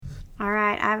All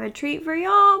right, I have a treat for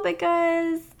y'all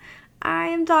because I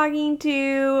am talking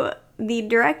to the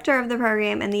director of the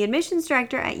program and the admissions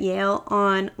director at Yale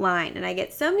online. And I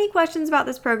get so many questions about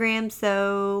this program,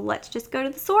 so let's just go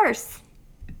to the source.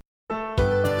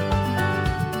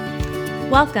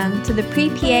 Welcome to the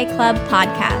Pre-PA Club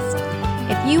podcast.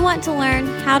 If you want to learn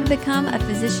how to become a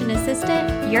physician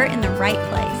assistant, you're in the right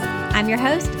place. I'm your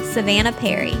host, Savannah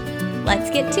Perry.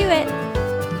 Let's get to it.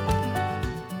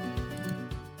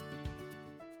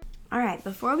 All right,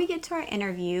 before we get to our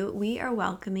interview, we are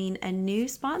welcoming a new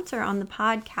sponsor on the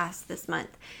podcast this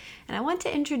month. And I want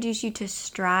to introduce you to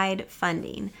Stride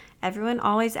Funding. Everyone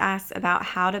always asks about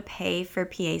how to pay for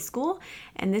PA school,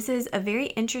 and this is a very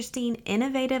interesting,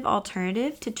 innovative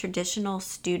alternative to traditional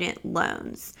student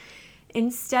loans.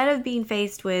 Instead of being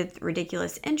faced with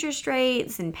ridiculous interest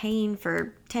rates and paying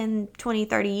for 10, 20,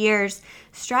 30 years,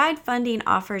 Stride Funding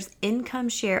offers income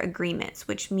share agreements,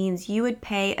 which means you would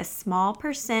pay a small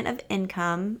percent of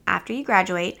income after you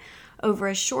graduate over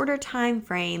a shorter time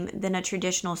frame than a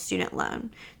traditional student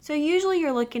loan. So usually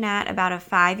you're looking at about a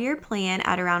 5-year plan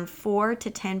at around 4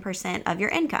 to 10% of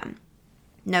your income.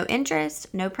 No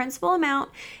interest, no principal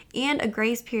amount, and a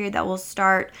grace period that will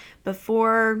start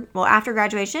after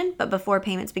graduation, but before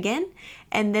payments begin.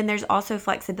 And then there's also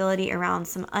flexibility around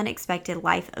some unexpected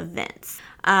life events.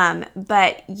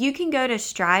 But you can go to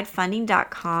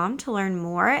stridefunding.com to learn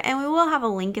more, and we will have a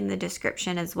link in the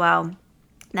description as well.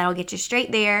 That'll get you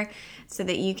straight there so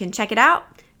that you can check it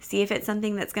out, see if it's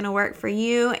something that's going to work for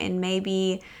you, and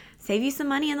maybe save you some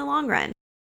money in the long run.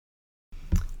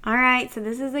 All right, so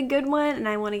this is a good one, and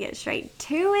I want to get straight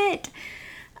to it.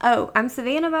 Oh, I'm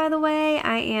Savannah, by the way.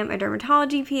 I am a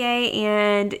dermatology PA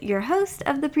and your host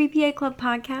of the Pre-PA Club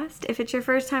podcast. If it's your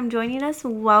first time joining us,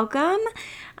 welcome.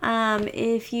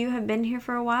 If you have been here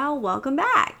for a while, welcome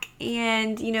back.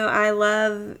 And, I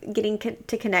love getting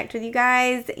to connect with you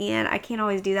guys, and I can't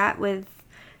always do that with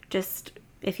just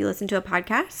if you listen to a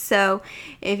podcast. So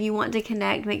if you want to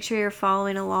connect, make sure you're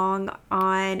following along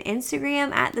on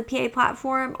Instagram at the PA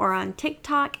platform or on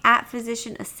TikTok at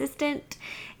Physician Assistant.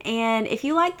 And if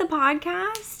you like the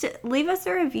podcast, leave us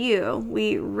a review.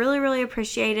 We really, really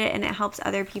appreciate it, and it helps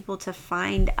other people to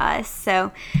find us.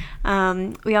 So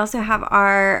we also have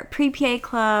our Pre-PA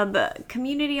Club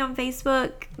community on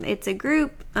Facebook. It's a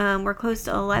group. We're close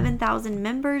to 11,000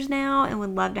 members now, and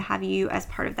would love to have you as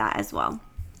part of that as well.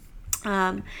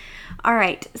 All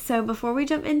right, so before we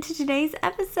jump into today's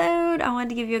episode, I wanted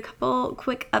to give you a couple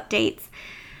quick updates.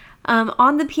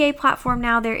 On the PA platform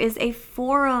now, there is a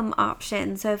forum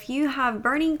option. So if you have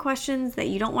burning questions that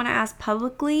you don't want to ask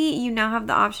publicly, you now have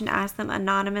the option to ask them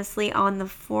anonymously on the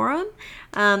forum.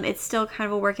 It's still kind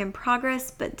of a work in progress,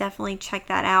 but definitely check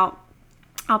that out.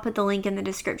 I'll put the link in the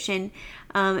description.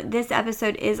 This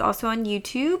episode is also on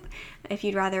YouTube if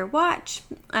you'd rather watch.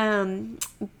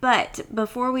 But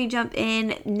before we jump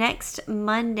in, next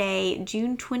Monday,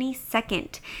 June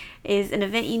 22nd, is an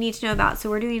event you need to know about. So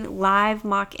we're doing live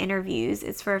mock interviews.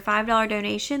 It's for a $5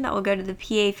 donation that will go to the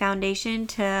PA Foundation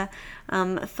to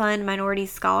fund minority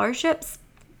scholarships,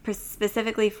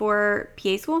 specifically for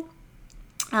PA school.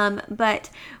 But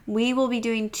we will be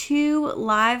doing 2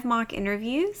 live mock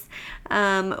interviews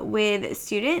with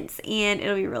students, and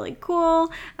it'll be really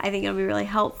cool. I think it'll be really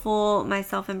helpful.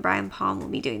 Myself and Brian Palm will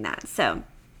be doing that. So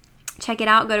check it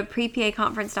out. Go to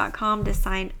prepaconference.com to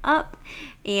sign up,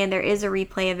 and there is a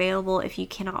replay available if you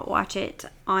cannot watch it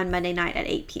on Monday night at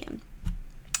 8 p.m.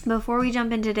 Before we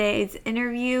jump into today's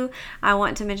interview, I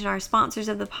want to mention our sponsors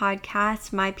of the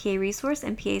podcast, My PA Resource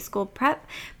and PA School Prep.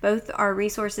 Both are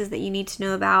resources that you need to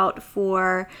know about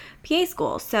for PA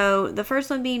school. So the first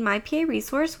one being My PA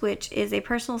Resource, which is a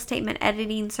personal statement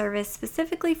editing service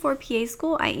specifically for PA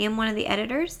school. I am one of the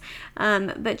editors,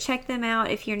 but check them out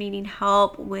if you're needing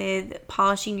help with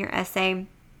polishing your essay.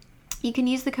 You can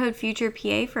use the code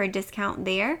FUTUREPA for a discount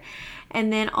there.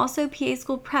 And then also PA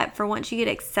School Prep for once you get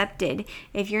accepted.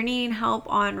 If you're needing help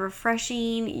on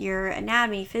refreshing your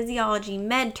anatomy, physiology,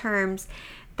 med terms,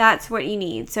 that's what you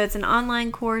need. So it's an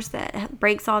online course that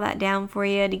breaks all that down for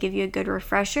you to give you a good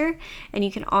refresher. And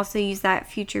you can also use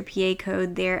that Future PA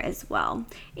code there as well.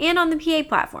 And on the PA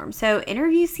platform. So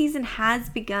interview season has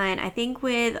begun. I think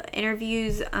with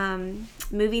interviews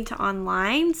moving to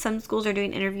online, some schools are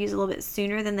doing interviews a little bit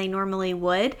sooner than they normally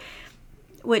would,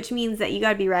 which means that you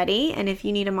got to be ready. And if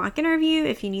you need a mock interview,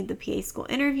 if you need the PA School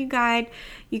interview guide,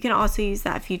 you can also use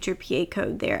that Future PA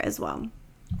code there as well.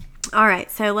 All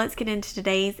right, so let's get into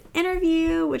today's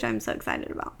interview, which I'm so excited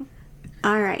about.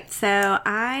 All right, so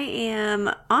I am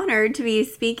honored to be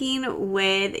speaking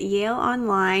with Yale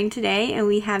Online today, and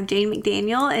we have Jane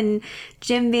McDaniel and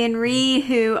Jim Van Rhee,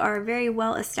 who are very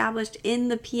well established in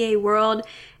the PA world,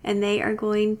 and they are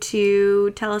going to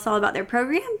tell us all about their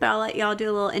program, but I'll let y'all do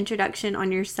a little introduction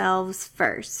on yourselves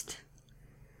first.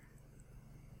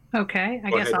 Okay,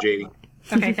 Go ahead, Janie.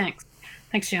 Okay, thanks.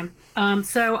 Thanks, Jim.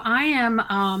 So I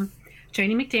am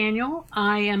Janie McDaniel.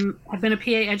 I've been a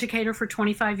PA educator for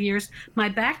 25 years. My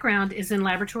background is in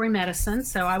laboratory medicine,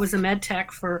 so I was a med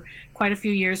tech for quite a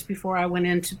few years before I went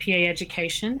into PA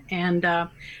education, and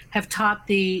have taught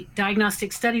the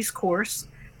diagnostic studies course.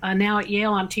 Now at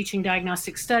Yale, I'm teaching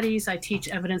diagnostic studies. I teach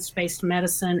evidence-based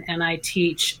medicine, and I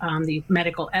teach the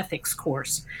medical ethics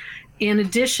course. In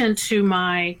addition to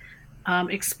my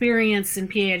experience in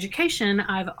PA education,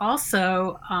 I've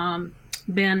also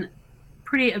been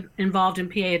pretty involved in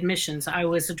PA admissions. I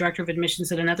was the director of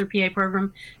admissions at another PA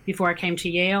program before I came to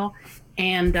Yale,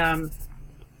 and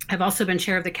I've also been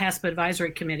chair of the CASPA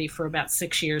advisory committee for about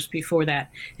 6 years before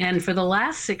that. And for the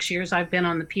last 6 years, I've been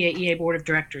on the PAEA board of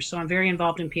directors, so I'm very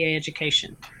involved in PA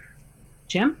education.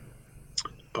 Jim?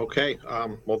 Okay,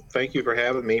 well, thank you for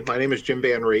having me. My name is Jim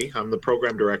Van Rhee. I'm the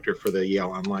program director for the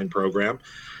Yale Online program.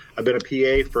 I've been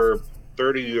a PA for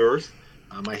 30 years.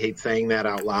 I hate saying that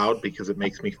out loud because it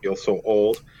makes me feel so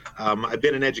old. I've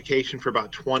been in education for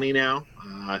about 20 now.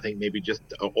 I think maybe just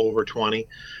over 20.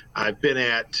 I've been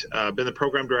the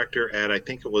program director at, I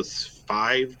think it was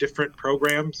 5 different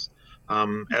programs.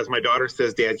 As my daughter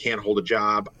says, Dad can't hold a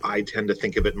job. I tend to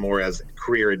think of it more as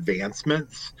career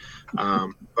advancements.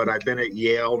 But I've been at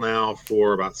Yale now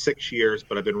for about 6 years,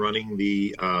 but I've been running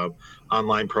the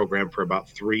online program for about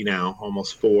 3 now,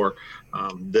 almost 4.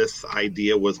 This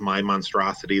idea was my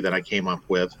monstrosity that I came up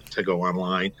with to go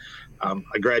online.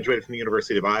 I graduated from the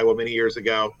University of Iowa many years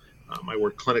ago. I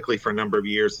worked clinically for a number of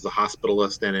years as a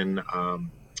hospitalist and in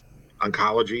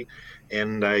oncology,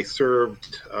 and I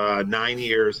served 9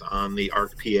 years on the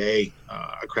ARC-PA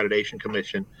Accreditation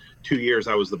Commission. 2 years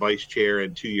I was the vice chair,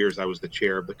 and 2 years I was the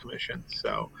chair of the commission.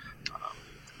 So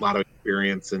a lot of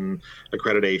experience in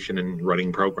accreditation and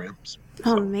running programs.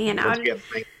 Oh, so, man.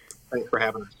 Thanks for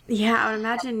having us. Yeah, I would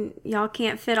imagine y'all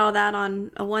can't fit all that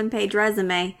on a 1-page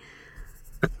resume.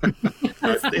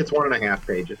 It's 1.5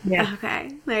 pages. Yeah.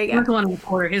 Okay, there you Mine's go.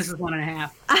 1.25. His is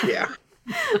 1.5. Yeah.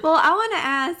 Well, I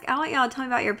want y'all to tell me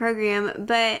about your program,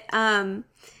 but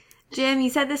Jim, you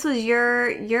said this was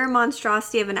your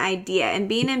monstrosity of an idea, and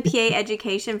being in PA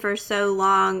education for so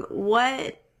long,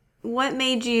 what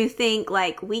made you think,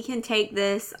 like, we can take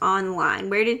this online?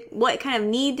 What kind of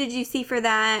need did you see for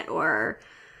that, or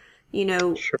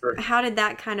Sure. how did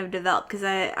that kind of develop? Because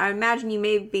I imagine you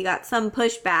maybe got some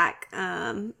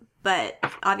pushback, but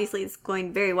obviously it's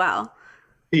going very well.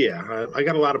 Yeah, I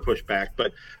got a lot of pushback,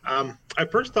 but I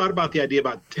first thought about the idea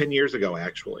about 10 years ago,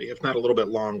 actually, if not a little bit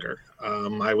longer.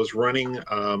 I was running,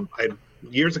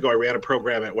 years ago, I ran a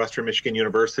program at Western Michigan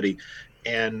University,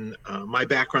 and my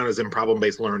background is in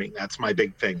problem-based learning. That's my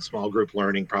big thing, small group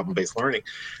learning, problem-based learning.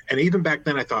 And even back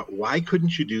then I thought, why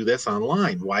couldn't you do this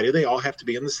online? Why do they all have to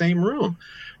be in the same room?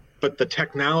 But the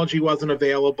technology wasn't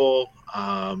available.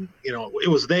 It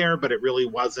was there, but it really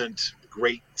wasn't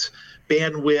great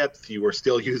bandwidth. You were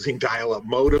still using dial-up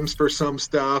modems for some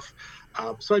stuff.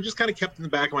 So I just kind of kept in the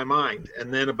back of my mind.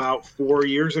 And then about 4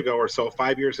 years ago or so,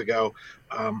 5 years ago,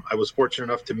 I was fortunate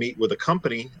enough to meet with a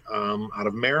company out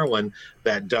of Maryland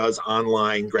that does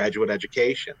online graduate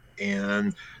education.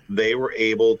 And they were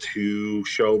able to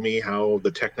show me how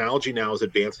the technology now is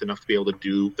advanced enough to be able to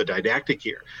do the didactic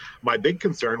year. My big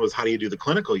concern was, how do you do the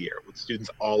clinical year with students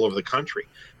all over the country?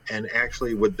 And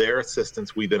actually, with their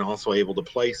assistance, we've been also able to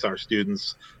place our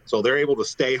students so they're able to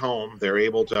stay home. They're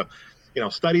able to,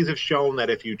 studies have shown that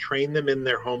if you train them in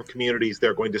their home communities,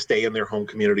 they're going to stay in their home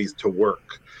communities to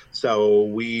work. So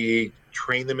we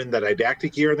train them in the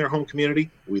didactic year in their home community.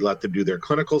 We let them do their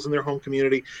clinicals in their home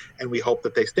community, and we hope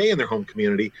that they stay in their home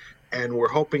community. And we're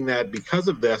hoping that because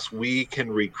of this, we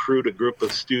can recruit a group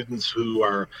of students who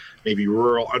are maybe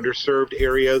rural, underserved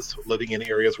areas, living in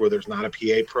areas where there's not a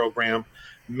PA program.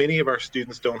 Many of our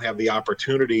students don't have the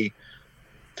opportunity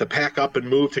to pack up and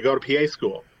move to go to PA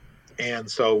school. And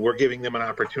so we're giving them an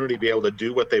opportunity to be able to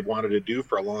do what they've wanted to do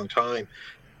for a long time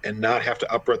and not have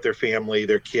to uproot their family,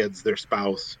 their kids, their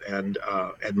spouse, and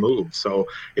move. So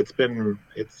it's been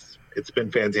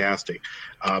fantastic.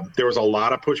 There was a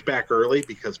lot of pushback early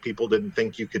because people didn't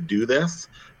think you could do this.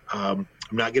 I'm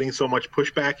not getting so much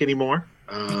pushback anymore.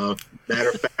 Matter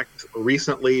of fact,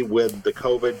 recently with the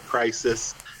COVID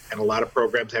crisis and a lot of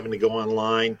programs having to go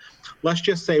online, let's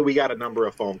just say we got a number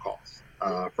of phone calls.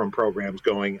 from programs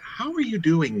going, how are you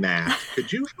doing that?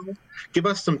 Could you give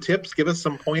us some tips, give us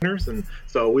some pointers? And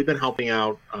so we've been helping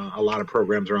out a lot of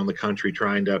programs around the country,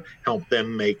 trying to help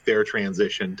them make their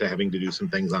transition to having to do some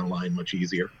things online much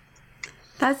easier.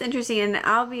 That's interesting. And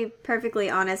I'll be perfectly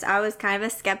honest, I was kind of a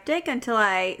skeptic until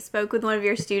I spoke with one of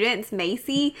your students,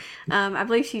 Macy. I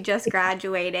believe she just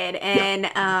graduated.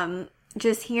 And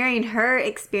just hearing her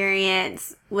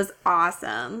experience was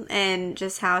awesome. And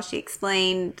just how she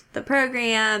explained the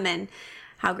program and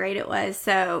how great it was.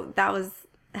 So that was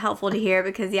helpful to hear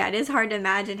because, yeah, it is hard to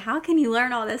imagine. How can you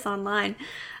learn all this online?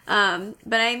 But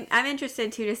I'm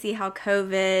interested, too, to see how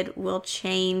COVID will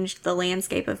change the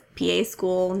landscape of PA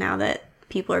school now that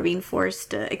people are being forced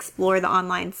to explore the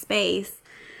online space.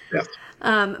 Yes.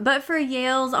 But for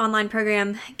Yale's online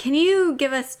program, can you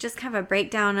give us just kind of a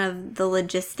breakdown of the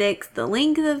logistics, the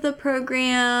length of the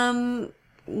program,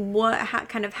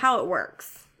 how it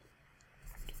works?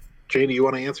 Janie, you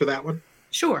want to answer that one?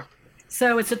 Sure.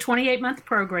 So it's a 28-month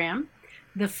program.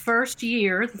 The first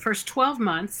year, the first 12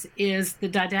 months is the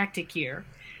didactic year.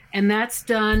 And that's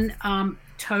done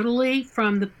totally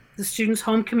from the students'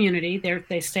 home community.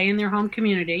 They stay in their home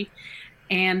community,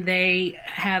 and they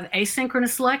have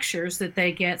asynchronous lectures that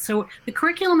they get. So the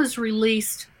curriculum is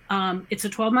released. It's a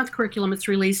 12-month curriculum. It's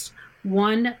released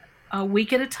one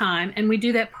week at a time, and we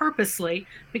do that purposely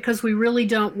because we really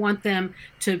don't want them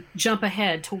to jump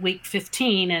ahead to week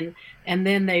 15 and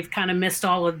then they've kind of missed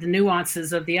all of the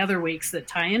nuances of the other weeks that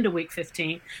tie into week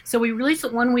 15. So we release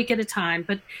it 1 week at a time.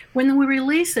 But when we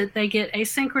release it, they get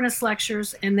asynchronous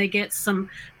lectures and they get some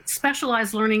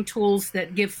specialized learning tools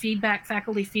that give feedback,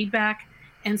 faculty feedback.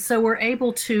 And so we're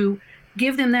able to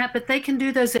give them that, but they can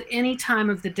do those at any time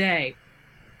of the day.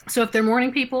 So if they're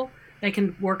morning people, they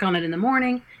can work on it in the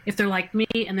morning. If they're like me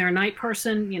and they're a night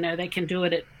person, they can do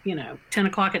it at, 10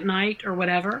 o'clock at night or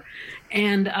whatever.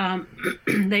 And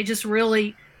they just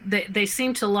really, they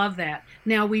seem to love that.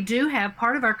 Now, we do have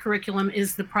part of our curriculum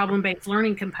is the problem-based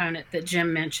learning component that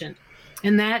Jim mentioned.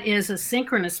 And that is a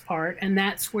synchronous part, and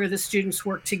that's where the students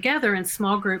work together in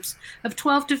small groups of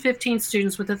 12 to 15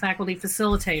 students with a faculty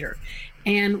facilitator.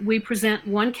 And we present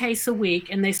one case a week,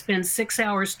 and they spend 6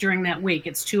 hours during that week.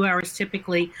 It's 2 hours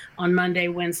typically on Monday,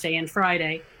 Wednesday, and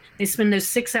Friday. They spend those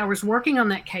 6 hours working on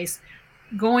that case,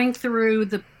 going through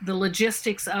the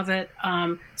logistics of it,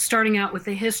 starting out with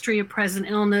the history of present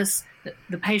illness.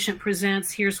 The patient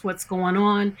presents, here's what's going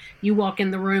on. You walk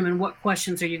in the room, and what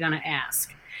questions are you going to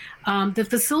ask? The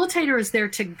facilitator is there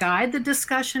to guide the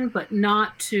discussion, but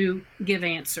not to give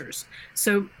answers.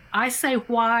 So I say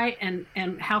why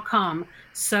and how come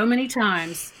so many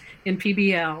times in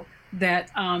PBL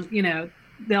that,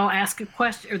 they'll ask a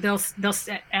question or they'll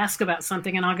ask about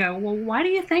something and I'll go, well, why do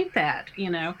you think that?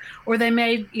 Or they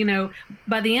may,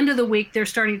 by the end of the week, they're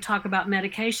starting to talk about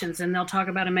medications and they'll talk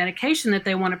about a medication that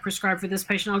they want to prescribe for this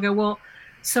patient. I'll go, well,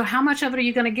 so how much of it are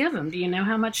you going to give them? Do you know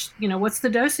how much, what's the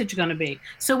dosage going to be?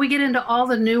 So we get into all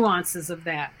the nuances of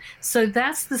that. So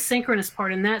that's the synchronous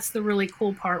part. And that's the really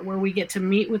cool part where we get to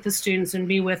meet with the students and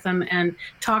be with them and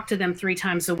talk to them 3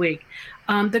 times a week.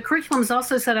 The curriculum is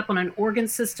also set up on an organ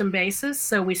system basis.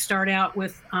 So we start out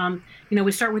with,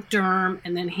 we start with derm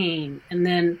and then heme and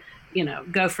then,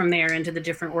 go from there into the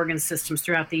different organ systems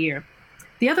throughout the year.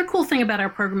 The other cool thing about our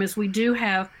program is we do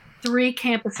have 3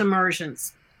 campus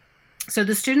immersions. So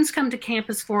the students come to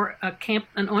campus for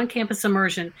an on-campus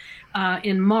immersion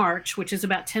in March, which is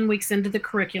about 10 weeks into the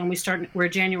curriculum. We're a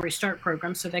January start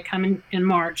program, so they come in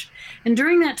March. And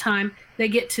during that time, they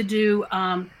get to do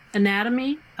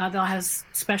anatomy. They'll have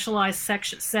specialized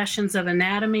sessions of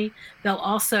anatomy. They'll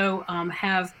also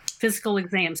have physical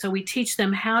exam. So we teach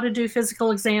them how to do physical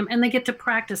exam, and they get to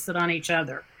practice it on each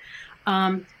other.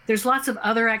 There's lots of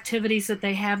other activities that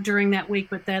they have during that week,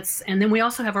 and then we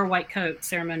also have our white coat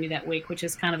ceremony that week, which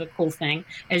is kind of a cool thing,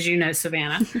 as you know,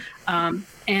 Savannah.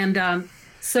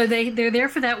 So they're there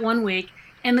for that 1 week.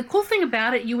 And the cool thing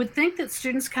about it, you would think that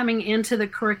students coming into the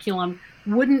curriculum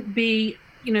wouldn't be,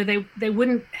 they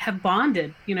wouldn't have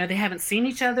bonded. They haven't seen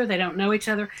each other. They don't know each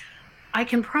other. I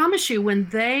can promise you when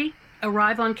they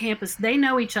arrive on campus, they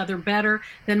know each other better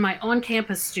than my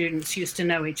on-campus students used to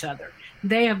know each other.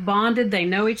 They have bonded. They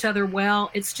know each other well.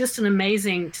 It's just an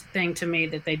amazing thing to me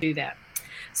that they do that.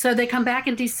 So they come back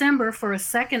in December for a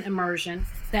second immersion.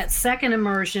 That second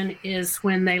immersion is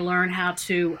when they learn how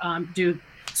to do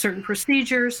certain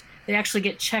procedures. They actually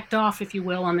get checked off, if you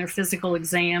will, on their physical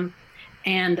exam.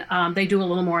 And they do a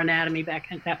little more anatomy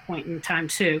back at that point in time,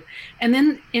 too. And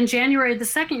then in January of the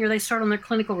second year, they start on their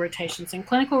clinical rotations. And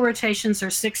clinical rotations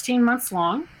are 16 months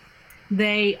long.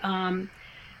 They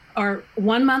are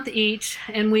 1 month each,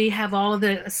 and we have all of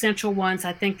the essential ones.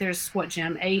 I think there's,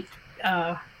 Jim, 8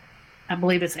 I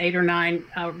believe it's 8 or 9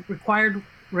 required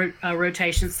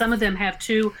rotations. Some of them have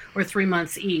 2 or 3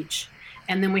 months each.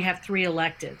 And then we have 3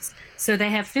 electives. So they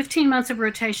have 15 months of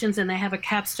rotations, and they have a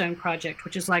capstone project,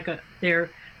 which is like their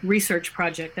research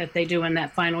project that they do in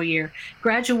that final year.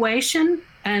 Graduation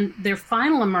and their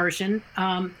final immersion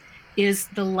is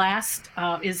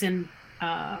in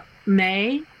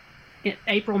May,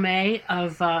 April, May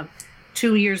of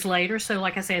 2 years later. So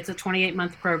like I say, it's a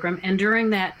 28-month program. And during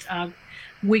that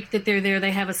week that they're there,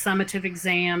 they have a summative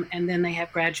exam, and then they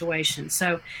have graduation.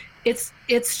 So it's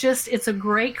a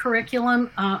great curriculum.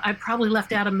 I probably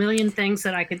left out a million things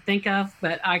that I could think of,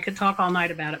 but I could talk all night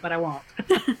about it, but I won't.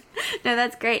 No,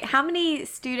 that's great. How many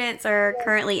students are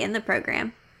currently in the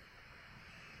program?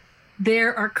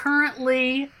 There are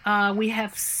currently, we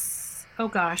have,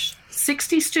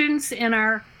 60 students in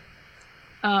our,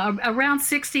 around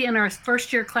 60 in our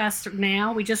first year class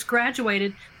now. We just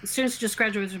graduated. The students just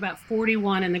graduated. There's about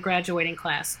 41 in the graduating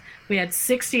class. We had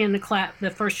 60 in the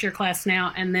first year class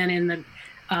now, and then in the,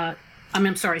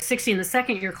 60 in the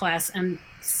second year class, and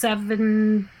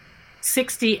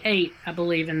 68, I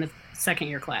believe, in the second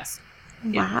year class.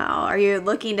 Yeah. Wow. Are you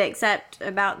looking to accept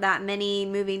about that many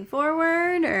moving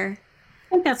forward, or?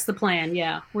 I think that's the plan.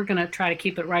 Yeah, we're going to try to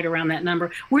keep it right around that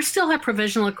number. We still have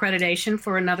provisional accreditation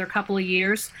for another couple of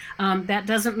years. That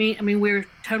doesn't mean, we're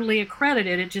totally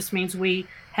accredited. It just means we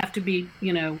have to be,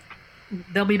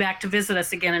 they'll be back to visit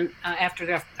us again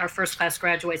after our first class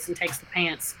graduates and takes the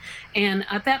pants. And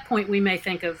at that point, we may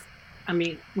think of,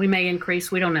 we may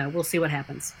increase. We don't know. We'll see what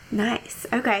happens. Nice.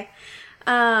 Okay.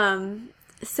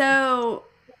 So,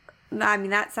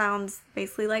 that sounds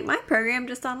basically like my program,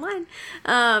 just online.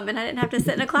 And I didn't have to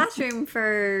sit in a classroom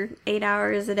for 8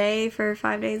 hours a day for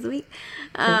 5 days a week.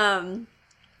 But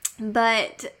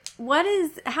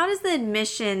how does the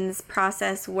admissions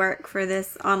process work for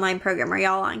this online program? Are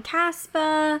y'all on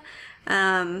CASPA?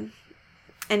 And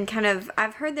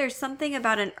I've heard there's something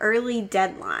about an early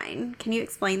deadline. Can you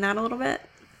explain that a little bit?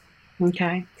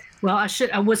 Okay. Well, I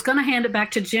was going to hand it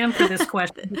back to Jim for this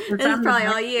question. This is probably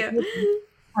all you.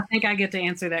 I think I get to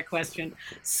answer that question.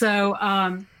 So,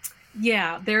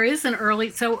 there is an early.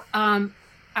 So,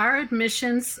 our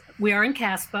admissions, we are in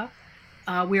CASPA.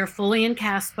 We are fully in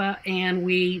CASPA, and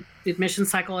the admission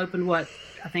cycle opened,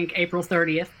 April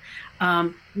 30th.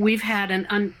 We've had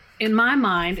in my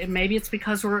mind, and maybe it's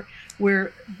because of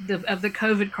the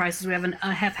COVID crisis, we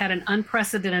have had an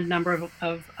unprecedented number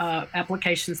of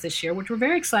applications this year, which we're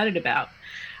very excited about,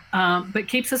 but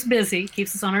keeps us busy,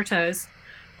 keeps us on our toes.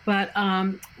 But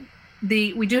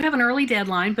we do have an early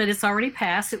deadline, but it's already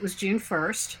passed. It was June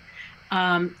 1st.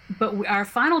 But our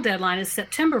final deadline is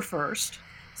September 1st.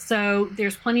 So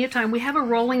there's plenty of time. We have a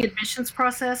rolling admissions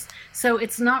process. So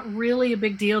it's not really a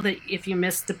big deal that if you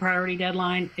missed the priority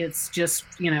deadline. It's just,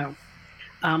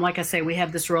 like I say, we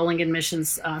have this rolling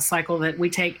admissions cycle that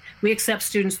we accept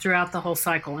students throughout the whole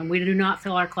cycle. And we do not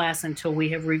fill our class until we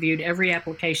have reviewed every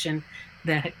application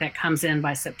that comes in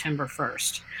by September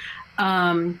 1st.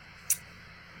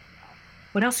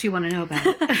 What else do you want to know about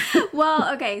it?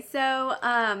 Well, okay. So,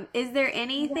 is there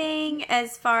anything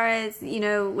as far as,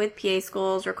 with PA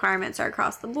schools, requirements are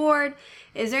across the board?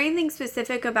 Is there anything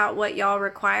specific about what y'all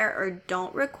require or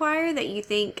don't require that you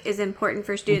think is important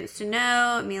for students to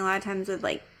know? A lot of times with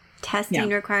testing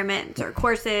requirements or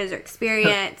courses or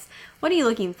experience, what are you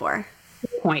looking for?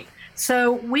 Good point.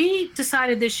 So we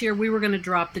decided this year we were going to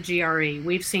drop the GRE.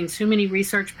 We've seen too many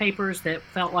research papers that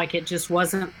felt like it just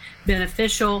wasn't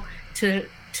beneficial to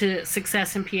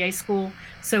success in PA school.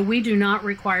 So we do not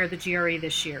require the GRE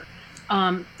this year.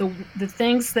 The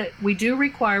things that we do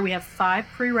require, we have 5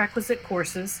 prerequisite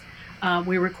courses.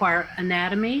 We require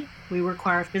anatomy, we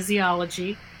require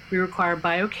physiology, we require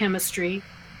biochemistry,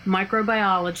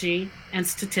 microbiology, and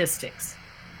statistics.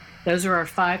 Those are our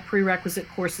 5 prerequisite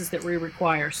courses that we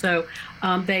require. So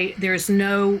there's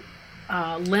no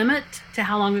limit to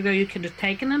how long ago you could have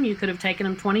taken them. You could have taken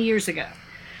them 20 years ago.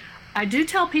 I do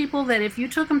tell people that if you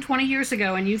took them 20 years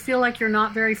ago and you feel like you're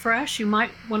not very fresh, you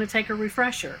might want to take a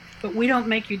refresher. But we don't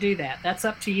make you do that. That's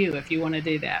up to you if you want to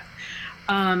do that.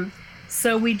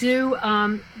 So we do,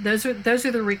 those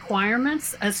are the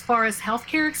requirements. As far as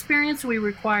healthcare experience, we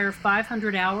require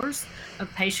 500 hours of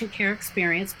patient care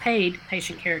experience, paid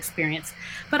patient care experience.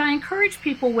 But I encourage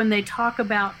people when they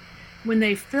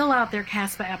fill out their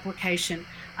CASPA application,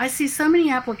 I see so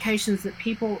many applications that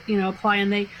people, apply,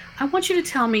 and I want you to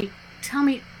tell me,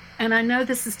 and I know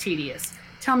this is tedious,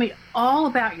 tell me all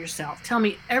about yourself. Tell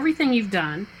me everything you've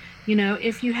done.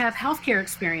 If you have healthcare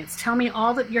experience, tell me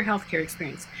all your healthcare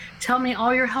experience. Tell me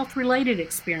all your health-related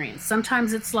experience.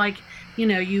 Sometimes it's like,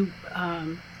 you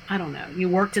I don't know, you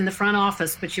worked in the front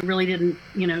office, but you really didn't,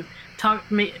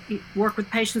 work with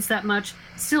patients that much,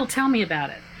 still tell me about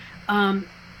it.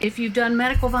 If you've done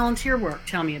medical volunteer work,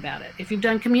 tell me about it. If you've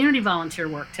done community volunteer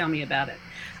work, tell me about it.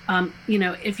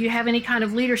 If you have any kind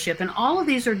of leadership, and all of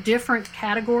these are different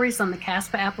categories on the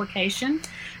CASPA application,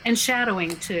 and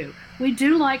shadowing too. We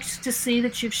do like to see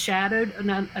that you've shadowed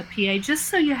a PA, just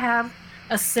so you have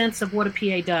a sense of what a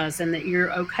PA does and that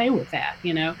you're okay with that.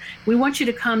 We want you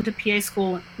to come to PA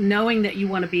school knowing that you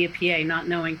want to be a PA, not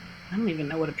knowing, I don't even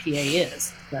know what a PA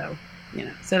is.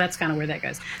 So that's kind of where that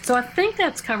goes. So I think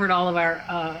that's covered all of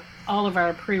our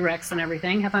prereqs and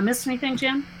everything. Have I missed anything,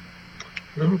 Jim?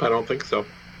 No, I don't think so.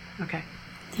 Okay.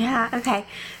 Yeah, okay.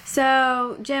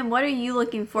 So, Jim, what are you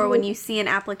looking for when you see an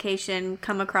application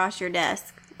come across your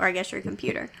desk, or I guess your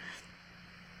computer?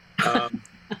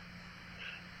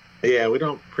 Yeah, we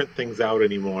don't print things out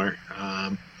anymore.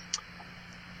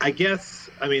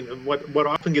 What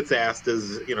often gets asked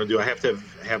is, do I have to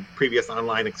have previous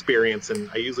online experience? And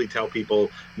I usually tell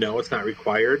people, no, it's not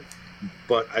required,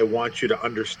 but I want you to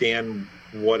understand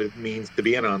what it means to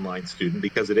be an online student,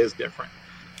 because it is different.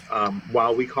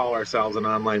 While we call ourselves an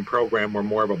online program, we're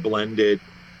more of a blended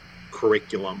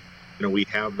curriculum. We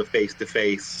have the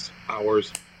face-to-face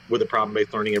hours with the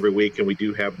problem-based learning every week, and we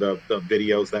do have the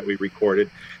videos that we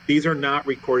recorded. These are not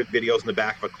recorded videos in the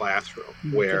back of a classroom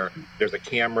where there's a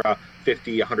camera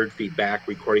 50, 100 feet back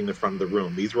recording the front of the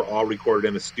room. These were all recorded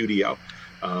in a studio.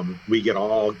 We get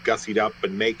all gussied up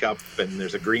and makeup, and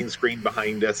there's a green screen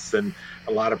behind us, and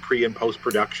a lot of pre and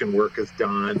post-production work is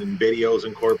done, and videos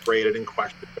incorporated, and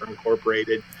questions are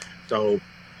incorporated. So,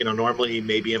 normally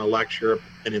maybe in a lecture,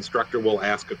 an instructor will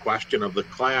ask a question of the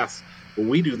class. Well,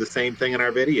 we do the same thing in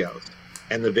our videos,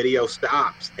 and the video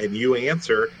stops and you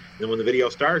answer. And when the video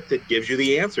starts, it gives you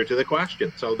the answer to the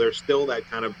question. So there's still that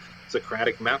kind of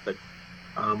Socratic method.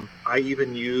 I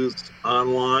even used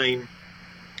online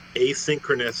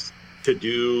asynchronous to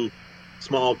do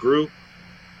small group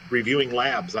reviewing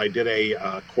labs. I did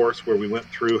a course where we went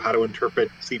through how to interpret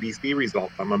CBC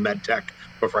results. I'm a med tech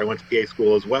before I went to PA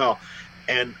school as well.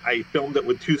 And I filmed it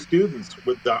with two students,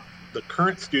 with the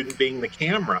current student being the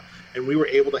camera. And we were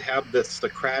able to have this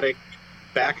Socratic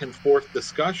back and forth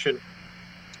discussion.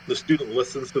 The student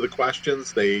listens to the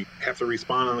questions. They have to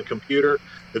respond on the computer.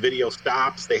 The video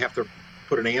stops. They have to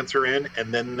put an answer in,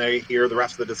 and then they hear the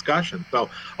rest of the discussion. So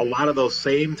a lot of those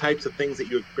same types of things that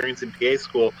you experience in PA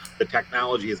school, the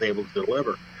technology is able to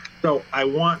deliver. So I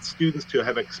want students to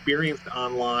have experienced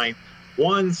online,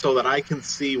 one, so that I can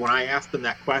see when I ask them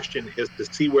that question, is to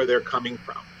see where they're coming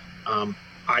from.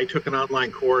 I took an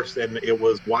online course, and it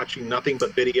was watching nothing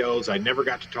but videos. I never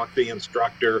got to talk to the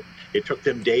instructor. It took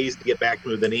them days to get back to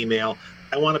me with an email.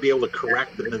 I want to be able to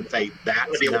correct them and say,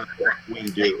 that's not what we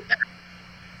do.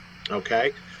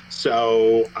 Okay,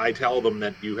 so I tell them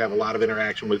that you have a lot of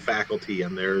interaction with faculty,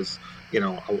 and there's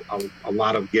a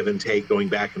lot of give and take going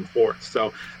back and forth.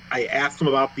 So I asked them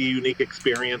about the unique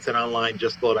experience in online,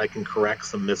 just so that I can correct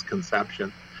some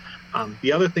misconceptions.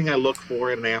 The other thing I look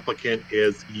for in an applicant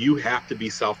is you have to be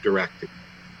self-directed,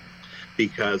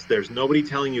 because there's nobody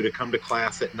telling you to come to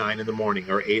class at 9 in the morning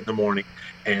or 8 in the morning,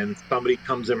 and somebody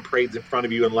comes and parades in front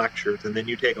of you and lectures, and then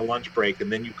you take a lunch break, and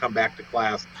then you come back to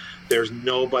class. There's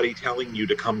nobody telling you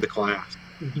to come to class.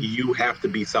 Mm-hmm. You have to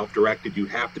be self-directed. You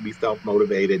have to be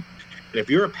self-motivated. And if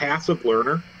you're a passive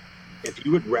learner, if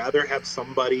you would rather have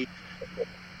somebody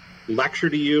lecture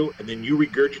to you and then you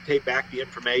regurgitate back the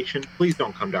information, please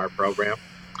don't come to our program.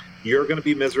 You're going to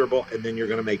be miserable, and then you're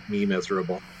going to make me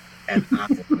miserable. And I'm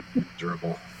going to be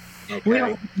miserable. Okay? We don't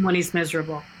want when he's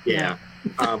miserable. Yeah.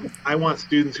 I want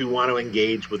students who want to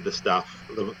engage with the stuff,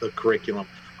 the curriculum.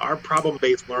 Our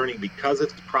problem-based learning, because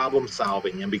it's problem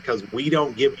solving and because we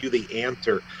don't give you the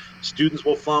answer, students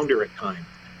will flounder at times.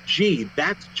 Gee,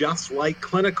 that's just like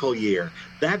clinical year.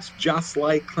 That's just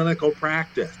like clinical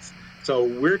practice. So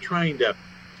we're trying to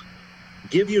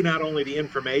give you not only the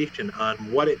information on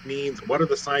what it means, what are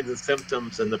the signs and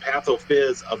symptoms and the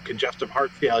pathophys of congestive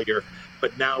heart failure,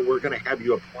 but now we're going to have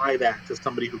you apply that to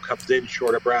somebody who comes in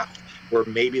short of breath, where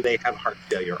maybe they have heart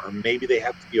failure, or maybe they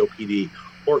have COPD,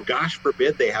 or gosh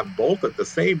forbid they have both at the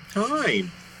same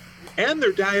time, and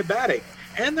they're diabetic,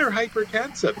 and they're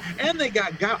hypertensive, and they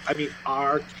got gout. I mean,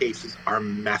 our cases are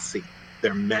messy.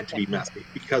 They're meant to be messy,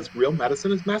 because real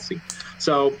medicine is messy.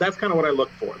 So that's kind of what I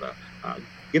look for,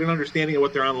 get an understanding of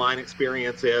what their online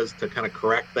experience is, to kind of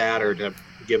correct that or to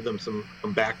give them some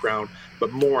background.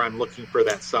 But more, I'm looking for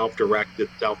that self-directed,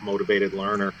 self-motivated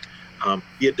learner,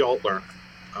 the adult learner.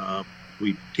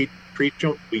 We treat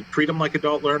them like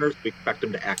adult learners. We expect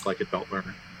them to act like adult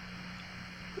learners.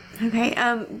 Okay.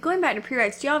 Going back to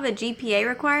prereqs, do you all have a GPA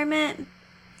requirement?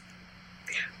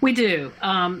 We do.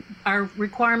 Our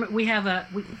requirement, we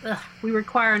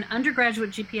require an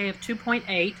undergraduate GPA of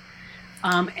 2.8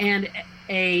 and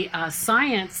a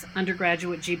science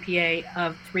undergraduate GPA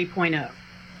of 3.0.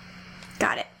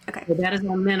 Got it. Okay. So that is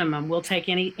our minimum. We'll take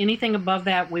anything above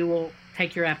that. We will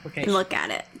take your application. And look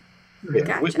at it. Yeah,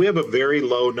 Gotcha. we have a very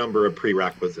low number of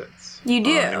prerequisites. You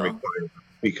do? And requirements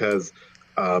because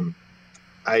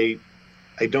I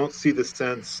don't see the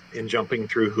sense in jumping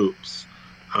through hoops.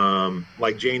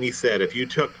 Like Janie said, if you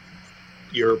took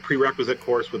your prerequisite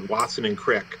course with Watson and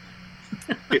Crick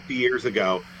 50 years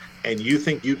ago, and you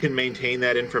think you can maintain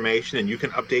that information and you can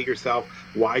update yourself,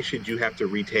 why should you have to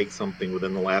retake something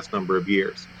within the last number of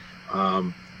years?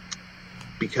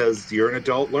 Because you're an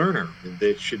adult learner.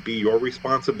 It should be your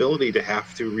responsibility to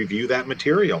have to review that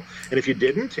material. And if you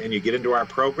didn't, and you get into our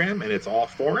program and it's all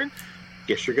foreign,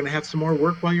 guess you're going to have some more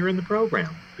work while you're in the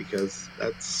program, because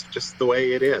that's just the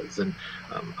way it is. And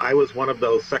I was one of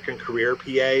those second career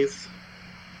PAs,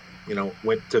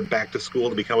 went back to school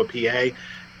to become a PA.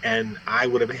 And I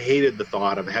would have hated the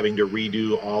thought of having to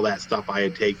redo all that stuff I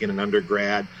had taken in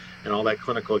undergrad and all that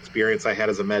clinical experience I had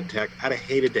as a med tech. I'd have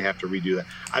hated to have to redo that.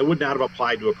 I would not have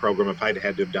applied to a program if I'd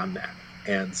had to have done that.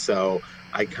 And so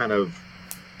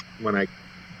when I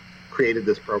created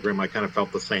this program, I kind of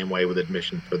felt the same way with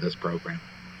admission for this program.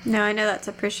 No, I know that's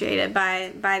appreciated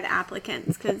by the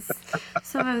applicants, because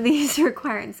some of these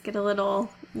requirements get a little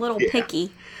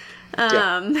picky.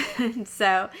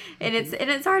 So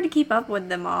it's hard to keep up with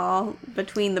them all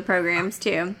between the programs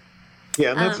too.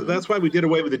 Yeah, and that's why we did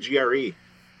away with the GRE.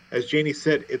 As Janie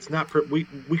said, it's not we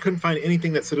couldn't find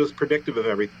anything that said it was predictive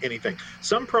of anything.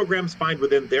 Some programs find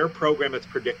within their program it's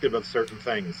predictive of certain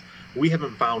things. We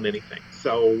haven't found anything.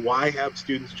 So why have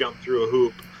students jump through a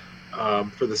hoop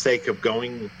for the sake of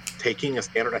taking a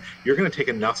standardized? You're going to take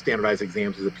enough standardized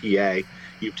exams as a PA.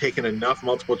 You've taken enough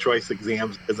multiple choice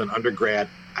exams as an undergrad.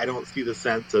 I don't see the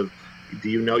sense of, do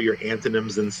you know your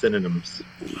antonyms and synonyms?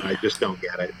 Yeah. I just don't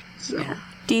get it. So. Yeah.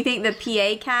 Do you think the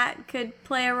PA CAT could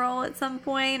play a role at some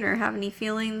point, or have any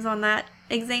feelings on that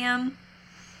exam?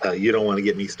 You don't want to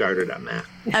get me started on that.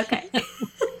 Okay.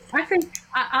 I think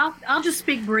I'll just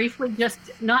speak briefly, just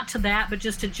not to that, but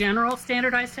just to general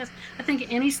standardized tests. I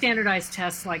think any standardized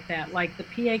tests like that, like the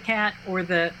PA CAT or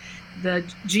the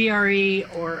GRE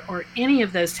or any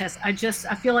of those tests, I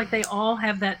feel like they all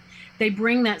have that. They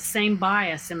bring that same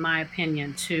bias, in my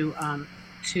opinion, to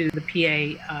the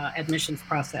PA admissions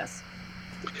process.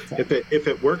 So. If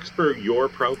it works for your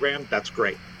program, that's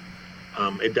great.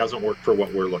 It doesn't work for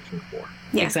what we're looking for.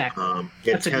 Yeah. Exactly.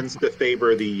 It tends to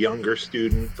favor the younger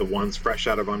student, the ones fresh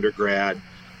out of undergrad,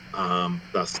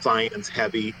 the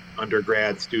science-heavy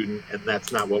undergrad student, and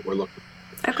that's not what we're looking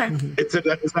for. Okay. Is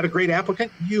that a great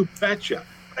applicant? You betcha.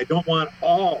 I don't want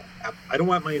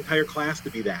my entire class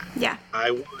to be that. Yeah. I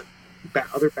want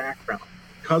other background.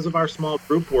 Because of our small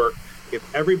group work,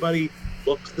 if everybody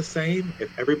looks the same,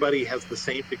 if everybody has the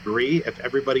same degree, if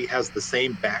everybody has the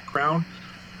same background,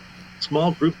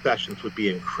 small group sessions would be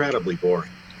incredibly boring.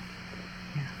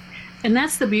 Yeah. And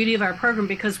that's the beauty of our program,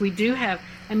 because we do have,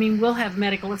 we'll have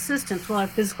medical assistants, we'll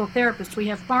have physical therapists, we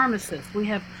have pharmacists, we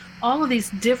have all of these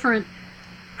different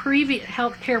previous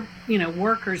healthcare,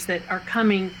 workers that are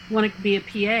want to be a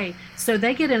PA. So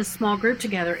they get in a small group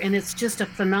together, and it's just a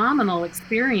phenomenal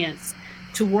experience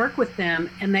to work with them,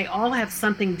 and they all have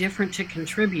something different to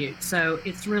contribute. So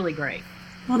it's really great.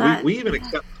 Well, we even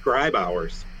accept scribe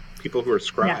hours, people who are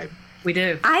scribe. Yeah, we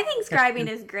do. I think scribing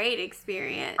is great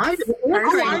experience. I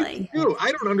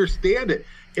don't understand it.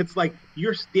 It's like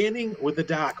you're standing with the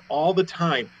doc all the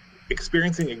time,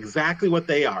 experiencing exactly what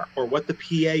they are, or what the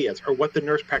PA is, or what the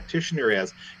nurse practitioner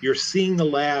is. You're seeing the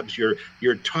labs,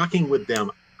 you're talking with them.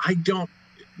 I don't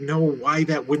know why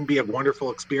that wouldn't be a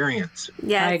wonderful experience.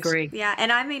 Yes. I agree. Yeah.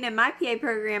 And in my PA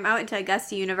program, I went to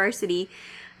Augusta University,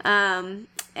 and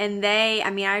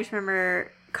I just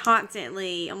remember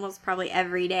constantly, almost probably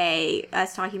every day,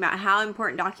 us talking about how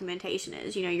important documentation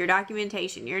is. Your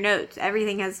documentation, your notes,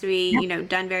 everything has to be,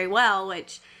 done very well,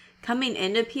 which coming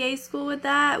into PA school with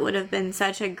that would have been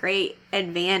such a great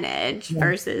advantage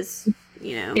versus,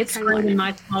 It's great in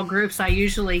my small groups. I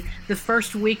usually, the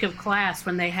first week of class,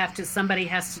 when somebody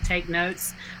has to take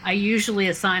notes, I usually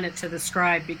assign it to the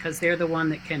scribe, because they're the one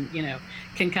that can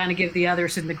kind of give the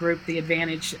others in the group the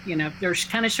advantage, they're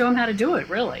kind of show them how to do it,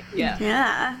 really. Yeah.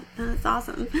 Yeah, that's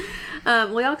awesome.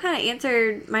 We all kind of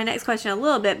answered my next question a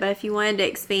little bit, but if you wanted to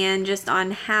expand just on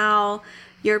how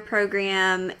your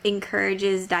program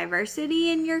encourages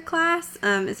diversity in your class,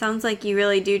 it sounds like you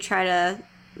really do try to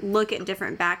look at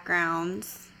different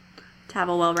backgrounds to have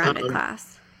a well-rounded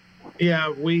class.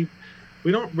 Yeah, we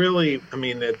don't really,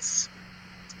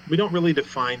 we don't really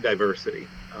define diversity.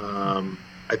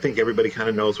 I think everybody kind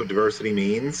of knows what diversity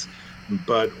means,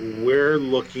 but we're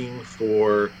looking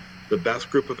for the best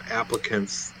group of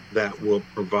applicants that will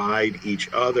provide each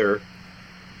other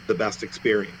the best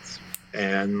experience.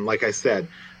 And like I said,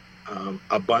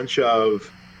 a bunch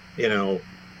of,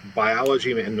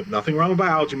 biology, and nothing wrong with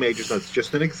biology majors. That's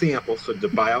just an example. So the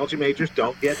biology majors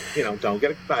don't get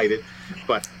excited,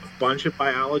 but a bunch of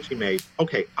biology majors.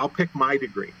 Okay, I'll pick my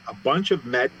degree. A bunch of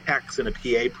med techs in a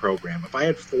PA program. If I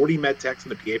had 40 med techs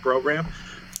in a PA program,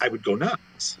 I would go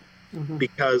nuts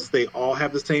because they all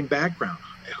have the same background.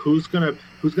 Who's gonna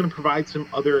provide some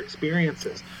other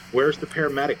experiences? Where's the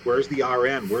paramedic? Where's the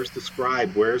RN? Where's the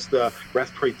scribe? Where's the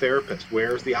respiratory therapist?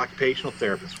 Where's the occupational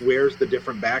therapist? Where's the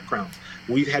different backgrounds?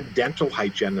 We've had dental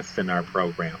hygienists in our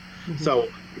program. So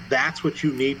that's what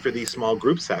you need for these small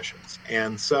group sessions.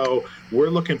 And so we're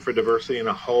looking for diversity in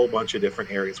a whole bunch of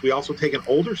different areas. We also take an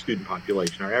older student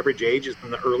population. Our average age is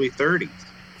in the early 30s.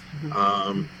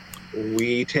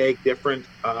 We take different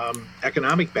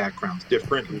economic backgrounds,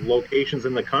 different locations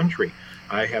in the country.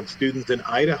 I have students in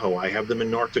Idaho, I have them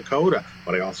in North Dakota,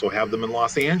 but I also have them in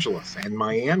Los Angeles and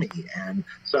Miami. And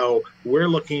so we're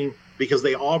looking, because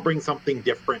they all bring something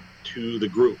different to the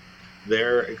group.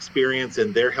 Their experience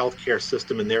in their healthcare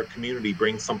system in their community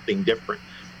brings something different.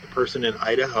 The person in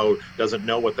Idaho doesn't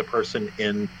know what the person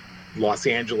in Los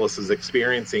Angeles is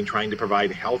experiencing, trying to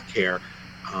provide healthcare,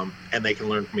 and they can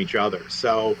learn from each other.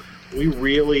 So we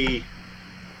really,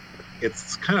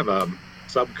 it's kind of a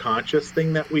subconscious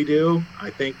thing that we do. I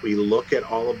think we look at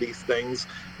all of these things.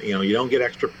 You don't get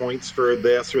extra points for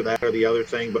this or that or the other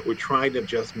thing, but we're trying to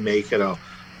just make it a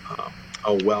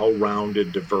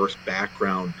well-rounded, diverse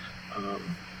background.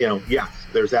 Yes,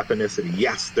 there's ethnicity.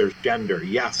 Yes, there's gender.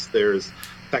 Yes, there's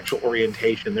sexual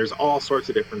orientation. There's all sorts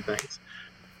of different things.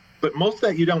 But most of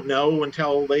that you don't know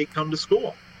until they come to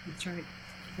school. That's right.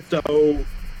 So,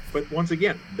 but once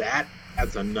again, that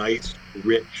adds a nice,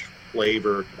 rich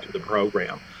flavor to the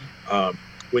program.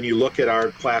 When you look at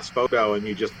our class photo and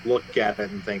you just look at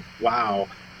it and think, wow,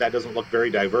 that doesn't look very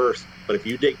diverse. But if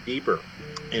you dig deeper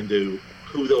into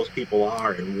who those people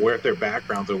are and where their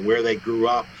backgrounds and where they grew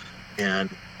up and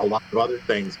a lot of other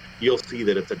things, you'll see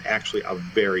that it's actually a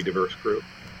very diverse group.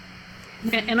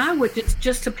 And I would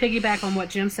just to piggyback on what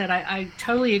Jim said, I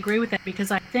totally agree with that, because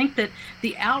I think that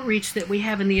the outreach that we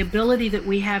have and the ability that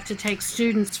we have to take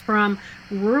students from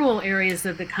rural areas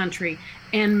of the country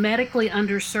and medically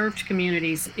underserved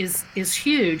communities is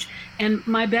huge. And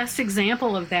my best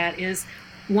example of that is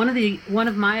one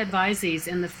of my advisees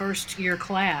in the first year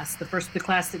class, the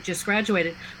class that just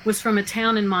graduated, was from a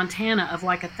town in Montana of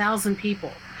like 1,000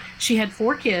 people. She had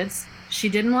 4 kids. She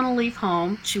didn't want to leave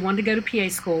home. She wanted to go to PA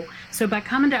school. So by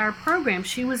coming to our program,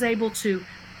 she was able to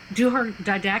do her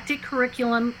didactic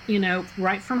curriculum,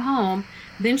 right from home.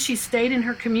 Then she stayed in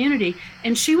her community,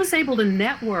 and she was able to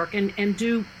network and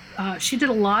do, she did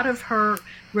a lot of her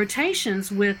rotations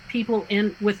with people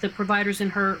with the providers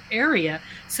in her area.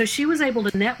 So she was able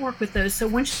to network with those. So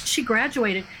when she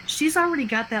graduated, she's already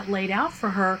got that laid out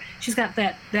for her. She's got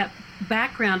that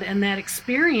background and that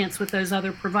experience with those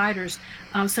other providers,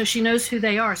 so she knows who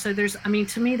they are. So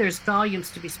to me, there's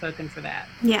volumes to be spoken for that.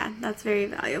 Yeah, that's very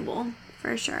valuable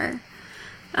for sure.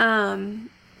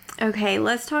 Okay,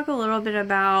 let's talk a little bit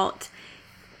about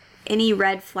any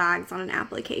red flags on an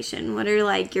application. What are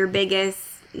like your biggest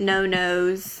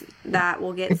no-nos that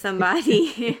will get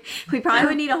somebody? We probably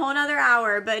would need a whole nother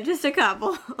hour, but just a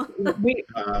couple.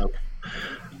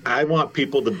 I want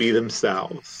people to be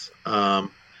themselves.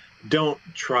 Don't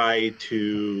try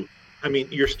to,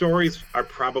 your stories are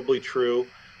probably true,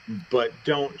 but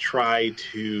don't try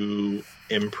to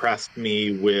impress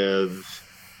me with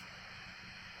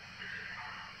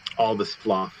all this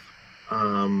fluff.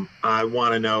 I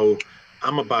want to know,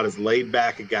 I'm about as laid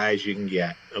back a guy as you can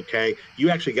get, okay? You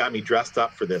actually got me dressed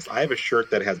up for this. I have a shirt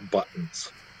that has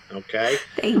buttons, okay?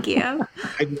 Thank you.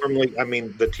 I normally,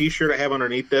 the t-shirt I have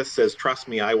underneath this says, "Trust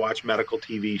me, I watch medical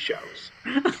TV shows."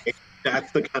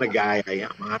 That's the kind of guy I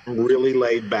am. I'm really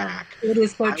laid back. It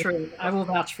is so true. I will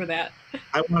vouch for that.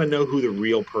 I want to know who the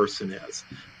real person is.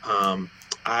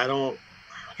 I don't,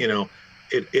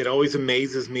 it always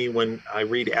amazes me when I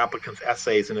read applicants'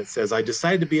 essays and it says, "I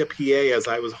decided to be a PA as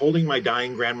I was holding my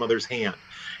dying grandmother's hand."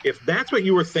 If that's what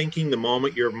you were thinking the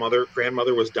moment your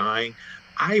grandmother was dying,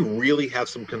 I really have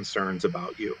some concerns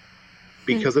about you.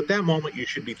 Because at that moment, you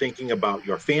should be thinking about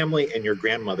your family and your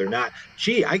grandmother, not,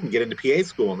 gee, I can get into PA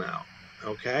school now,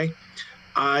 okay?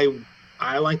 I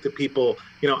like the people,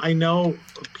 I know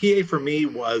PA for me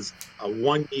was a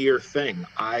 1-year thing.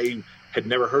 I had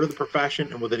never heard of the profession,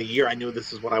 and within a year, I knew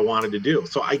this is what I wanted to do.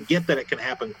 So I get that it can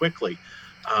happen quickly.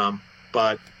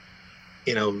 But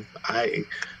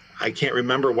I can't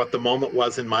remember what the moment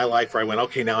was in my life where I went,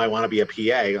 okay, now I want to be a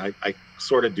PA. I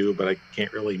sort of do, but I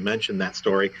can't really mention that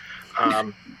story.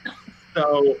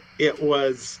 So it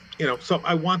was, so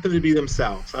I want them to be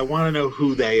themselves. I want to know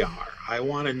who they are. I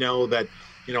want to know that,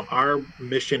 our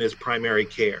mission is primary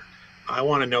care. I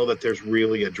want to know that there's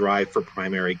really a drive for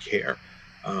primary care.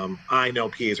 I know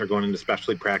PAs are going into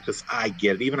specialty practice. I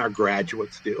get it. Even our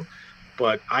graduates do.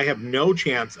 But I have no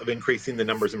chance of increasing the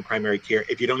numbers in primary care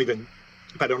if I don't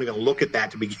even look at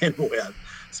that to begin with.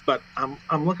 But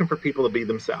I'm looking for people to be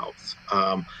themselves.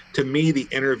 To me, the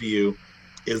interview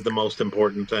is the most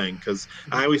important thing, because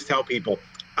I always tell people,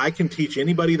 I can teach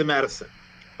anybody the medicine,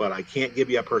 but I can't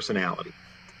give you a personality.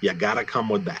 You got to come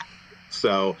with that.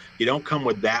 So you don't come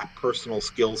with that personal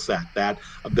skill set, that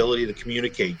ability to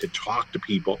communicate, to talk to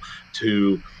people,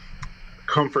 to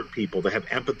comfort people, to have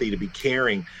empathy, to be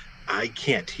caring. I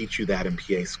can't teach you that in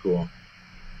PA school.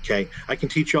 Okay, I can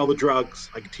teach you all the drugs,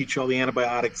 I can teach you all the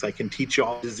antibiotics, I can teach you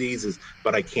all diseases,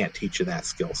 but I can't teach you that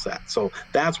skill set. So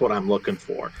that's what I'm looking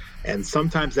for. And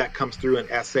sometimes that comes through in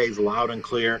essays loud and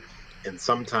clear, and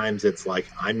sometimes it's like,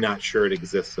 I'm not sure it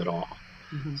exists at all.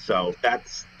 Mm-hmm. So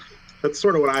that's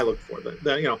sort of what I look for.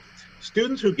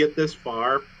 Students who get this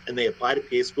far and they apply to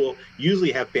PA school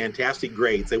usually have fantastic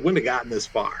grades. They wouldn't have gotten this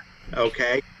far.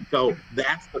 Okay, so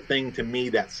that's the thing to me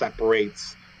that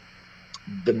separates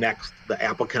the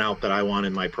applicant out that I want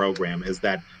in my program, is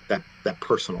that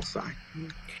personal side.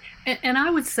 And I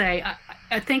would say,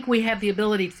 I think we have the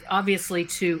ability, obviously,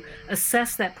 to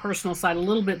assess that personal side a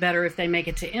little bit better if they make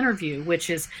it to interview,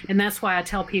 and that's why I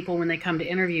tell people when they come to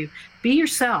interview, be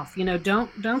yourself.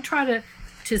 Don't try to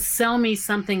sell me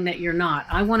something that you're not.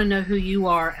 I want to know who you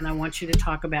are, and I want you to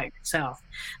talk about yourself.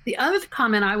 The other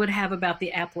comment I would have about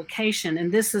the application,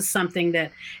 and this is something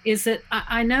that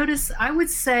I notice, I would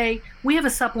say we have a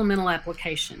supplemental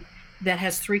application that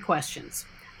has 3 questions.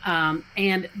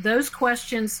 And those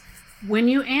questions, when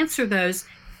you answer those,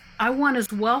 I want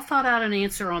as well thought out an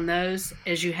answer on those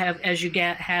as you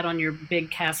had on your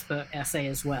big CASPA essay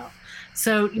as well.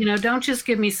 So, don't just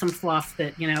give me some fluff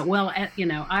that,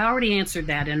 I already answered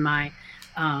that in my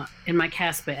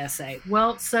CASPA essay.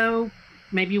 Well, so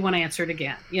maybe you want to answer it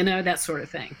again, that sort of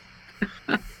thing.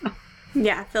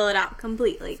 Yeah, fill it out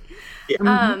completely.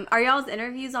 Yeah. Are y'all's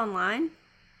interviews online?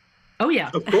 Oh, yeah.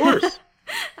 Of course.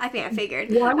 I think I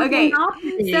figured. Okay.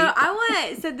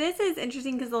 So this is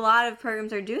interesting because a lot of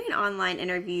programs are doing online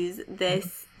interviews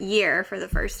this year for the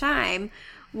first time.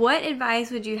 What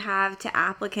advice would you have to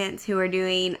applicants who are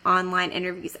doing online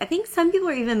interviews? I think some people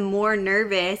are even more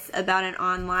nervous about an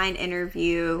online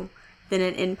interview than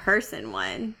an in-person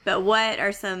one. But what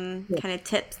are some kind of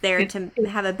tips there to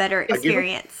have a better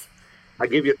experience? I'll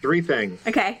give you 3 things.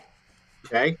 Okay.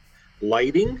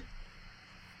 Lighting,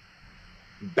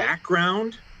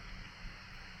 background,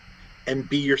 and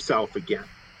be yourself again.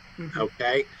 Mm-hmm.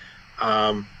 Okay.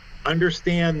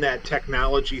 Understand that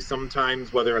technology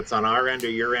sometimes, whether it's on our end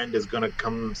or your end, is going to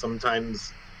come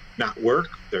sometimes not work.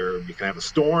 You can have a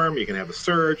storm, you can have a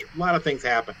surge, a lot of things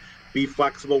happen. Be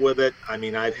flexible with it. I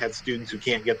mean, I've had students who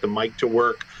can't get the mic to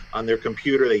work on their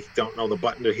computer. They don't know the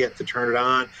button to hit to turn it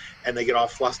on, and they get all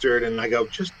flustered. And I go,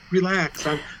 just relax.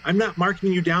 I'm not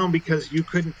marking you down because you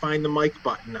couldn't find the mic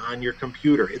button on your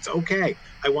computer. It's okay.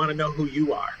 I want to know who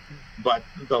you are. But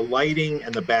the lighting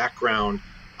and the background,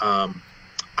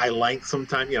 I like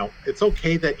sometimes, it's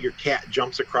okay that your cat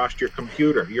jumps across your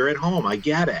computer. You're at home. I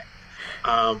get it.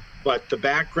 But the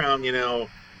background,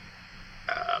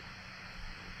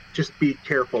 just be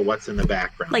careful what's in the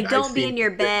background. Like, don't be in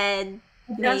your bed.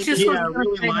 Really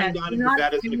lying down in your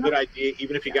bed isn't a good idea,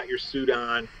 even if you got your suit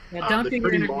on. Yeah, the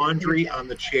dirty laundry on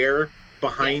the chair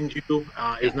behind you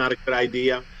is not a good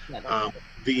idea.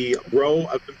 The row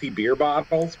of empty beer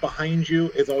bottles behind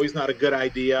you is always not a good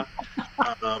idea.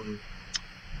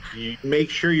 You make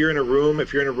sure you're in a room.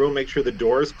 If you're in a room, make sure the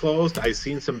door is closed. I've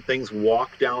seen some things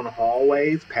walk down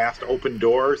hallways past open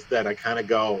doors that I kind of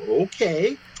go,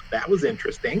 okay, that was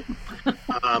interesting.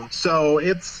 So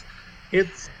it's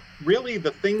really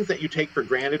the things that you take for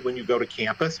granted when you go to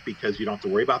campus, because you don't have to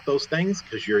worry about those things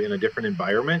because you're in a different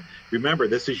environment. Remember,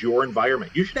 this is your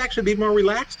environment. You should actually be more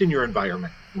relaxed in your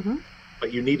environment. Mm-hmm.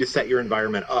 But you need to set your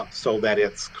environment up so that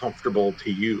it's comfortable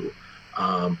to you.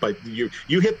 But you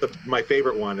hit my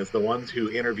favorite one is the ones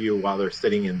who interview while they're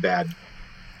sitting in bed.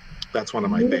 That's one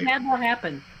of my favorites. We have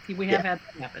had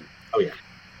that happen. Oh, yeah.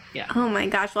 Yeah. Oh, my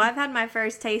gosh. Well, I've had my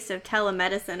first taste of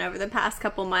telemedicine over the past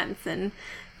couple months, and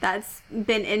that's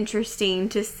been interesting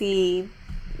to see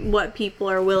what people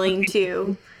are willing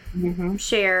to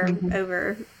share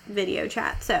over video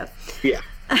chat. So, yeah.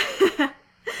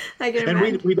 I can And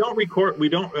imagine. we don't record. We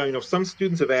don't. Some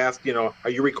students have asked, are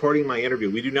you recording my interview?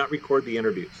 We do not record the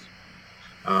interviews.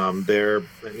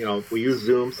 We use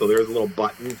Zoom, so there's a little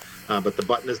button, but the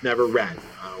button is never red.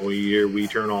 We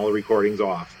turn all the recordings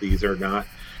off. These are not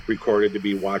recorded to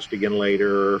be watched again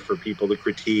later, or for people to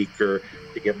critique, or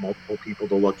to get multiple people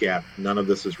to look at. None of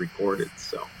this is recorded.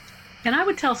 So. And I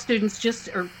would tell students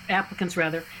or applicants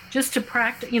rather, just to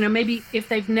practice, maybe if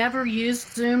they've never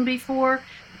used Zoom before,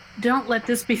 don't let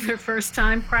this be their first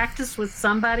time. Practice with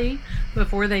somebody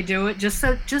before they do it, just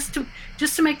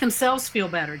to make themselves feel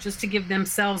better, just to give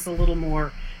themselves a little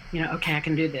more, okay, I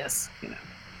can do this.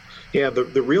 Yeah,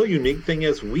 the real unique thing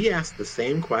is we ask the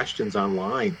same questions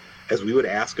online as we would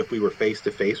ask if we were face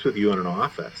to face with you in an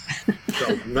office.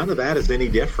 So none of that is any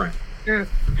different. True.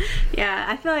 Yeah,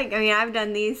 I feel like, I've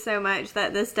done these so much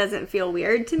that this doesn't feel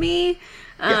weird to me.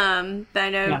 But I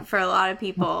know for a lot of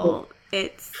people,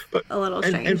 it's a little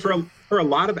strange. And for a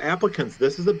lot of applicants,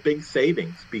 this is a big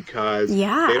savings because they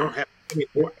don't have,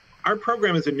 our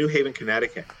program is in New Haven,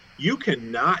 Connecticut. You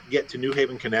cannot get to New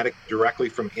Haven, Connecticut directly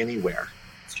from anywhere.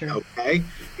 That's true. Okay?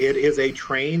 It is a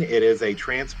train, it is a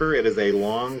transfer, it is a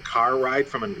long car ride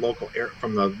from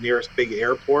from the nearest big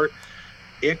airport.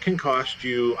 It can cost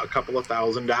you a couple of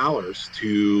 $1,000s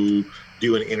to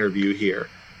do an interview here.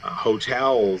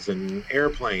 Hotels and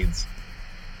airplanes.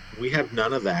 We have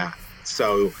none of that.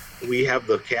 So we have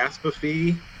the CASPA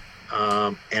fee,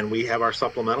 and we have our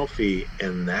supplemental fee,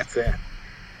 and that's it.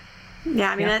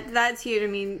 Yeah, that's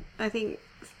huge. I think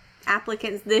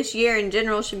applicants this year in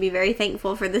general should be very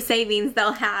thankful for the savings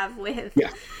they'll have with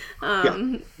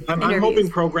I'm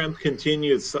hoping programs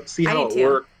continue to see how it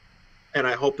works. And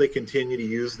I hope they continue to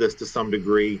use this to some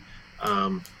degree,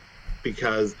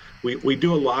 because we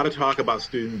do a lot of talk about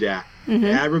student debt. Mm-hmm.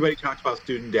 Everybody talks about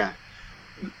student debt.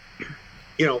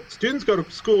 Students go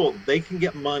to school, they can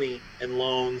get money and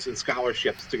loans and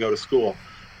scholarships to go to school.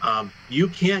 You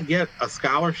can't get a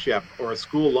scholarship or a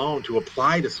school loan to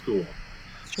apply to school.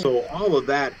 Sure. So all of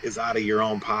that is out of your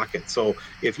own pocket. So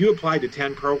if you applied to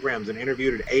 10 programs and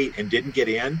interviewed at 8 and didn't get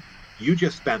in, you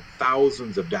just spent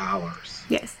thousands of dollars.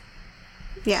 Yes.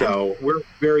 Yeah. So we're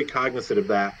very cognizant of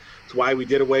that. It's why we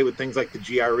did away with things like the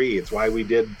GRE. It's why we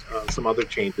did some other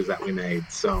changes that we made.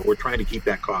 So we're trying to keep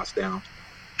that cost down.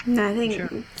 No, I think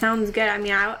it sounds good.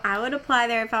 I would apply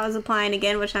there if I was applying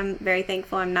again, which I'm very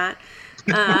thankful I'm not.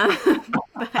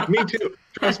 Me too.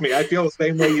 Trust me, I feel the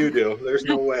same way you do. There's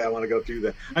no way I want to go through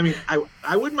that.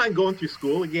 I wouldn't mind going through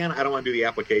school again. I don't want to do the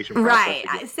application process.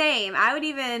 Right. Same. I would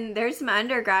there's some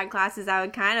undergrad classes I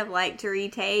would kind of like to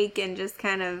retake and just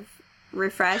kind of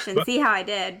refresh and see how I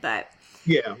did. But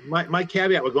yeah, my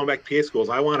caveat with going back to PA schools,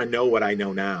 I want to know what I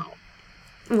know now.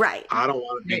 Right. I don't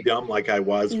want to be dumb like I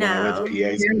was when I went to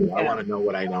PA school. I want to know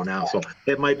what I know now. So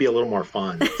it might be a little more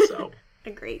fun. So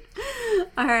Agreed.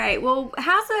 All right. Well,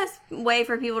 how's the best way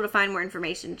for people to find more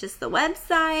information? Just the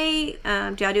website?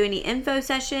 Do y'all do any info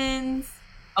sessions?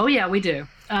 Oh, yeah, we do.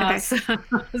 Okay. So,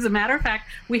 as a matter of fact,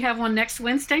 we have one next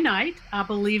Wednesday night. I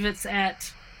believe it's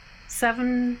at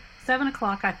 7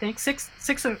 o'clock, I think. 6.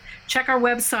 Check our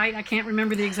website. I can't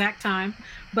remember the exact time.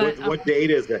 But what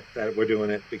date is it that we're doing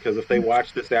it? Because if they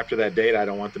watch this after that date, I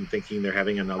don't want them thinking they're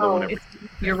having another one.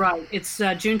 You're right. It's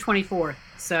June 24th.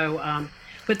 So,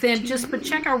 but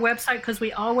check our website, because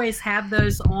we always have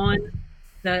those on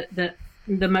the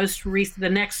most recent, the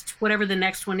next, whatever the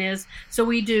next one is. So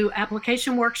we do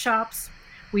application workshops.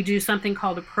 We do something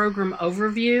called a program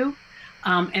overview.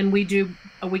 And we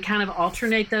kind of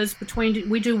alternate those between,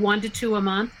 we do 1 to 2 a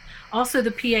month. Also,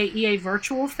 the PAEA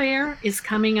virtual fair is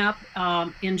coming up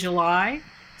in July.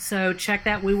 So check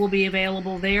that. We will be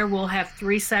available there. We'll have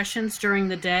 3 sessions during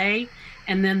the day.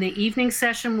 And then the evening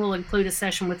session will include a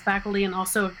session with faculty and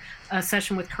also a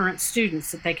session with current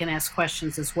students that they can ask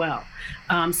questions as well.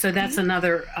 So that's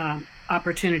another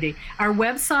opportunity. Our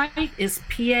website is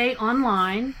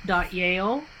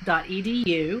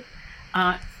paonline.yale.edu.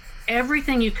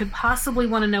 Everything you could possibly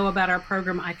want to know about our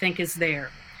program, I think, is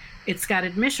there. It's got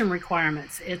admission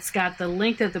requirements. It's got the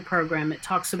length of the program. It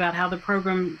talks about how the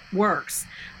program works.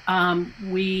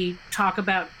 We talk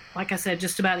about, like I said,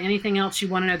 just about anything else you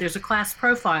want to know. There's a class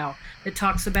profile that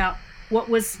talks about what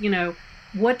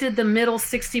did the middle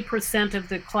 60% of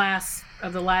the class,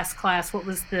 of the last class, what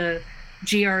was the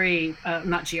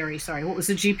what was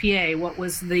the GPA? What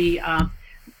was the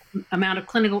amount of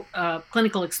clinical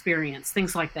experience,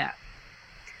 things like that.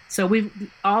 So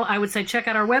I would say check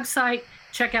out our website,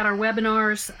 check out our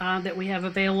webinars that we have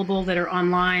available that are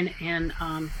online, and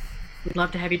we'd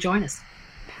love to have you join us.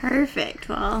 Perfect.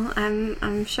 Well,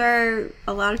 I'm sure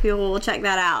a lot of people will check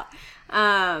that out.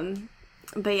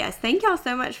 But yes, thank y'all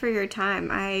so much for your time.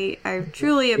 I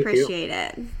truly appreciate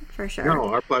it, for sure. No,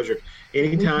 our pleasure.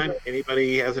 Anytime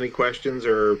anybody has any questions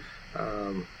or,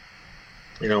 um,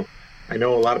 I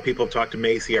know a lot of people have talked to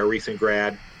Macy, our recent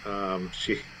grad. I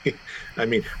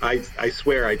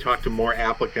swear I talk to more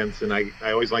applicants, and I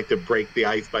always like to break the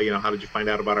ice by, how did you find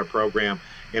out about our program?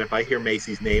 And if I hear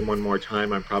Macy's name one more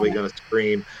time, I'm probably going to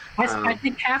scream. I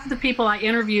think half of the people I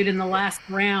interviewed in the last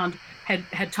round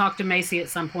had talked to Macy at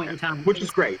some point in time. Which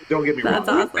is great. Don't get me wrong. That's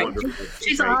awesome.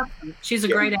 She's awesome. She's a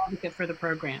great advocate for the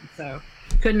program. So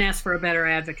couldn't ask for a better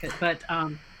advocate. But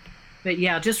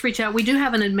yeah, just reach out. We do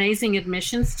have an amazing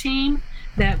admissions team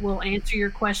that will answer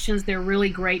your questions. They're really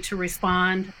great to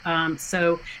respond.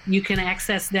 So you can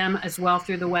access them as well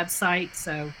through the website.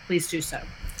 So please do so.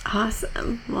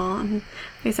 Awesome. Well, like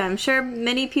I said, I'm sure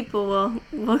many people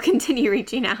will continue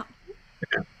reaching out.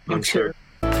 Yeah, I'm sure.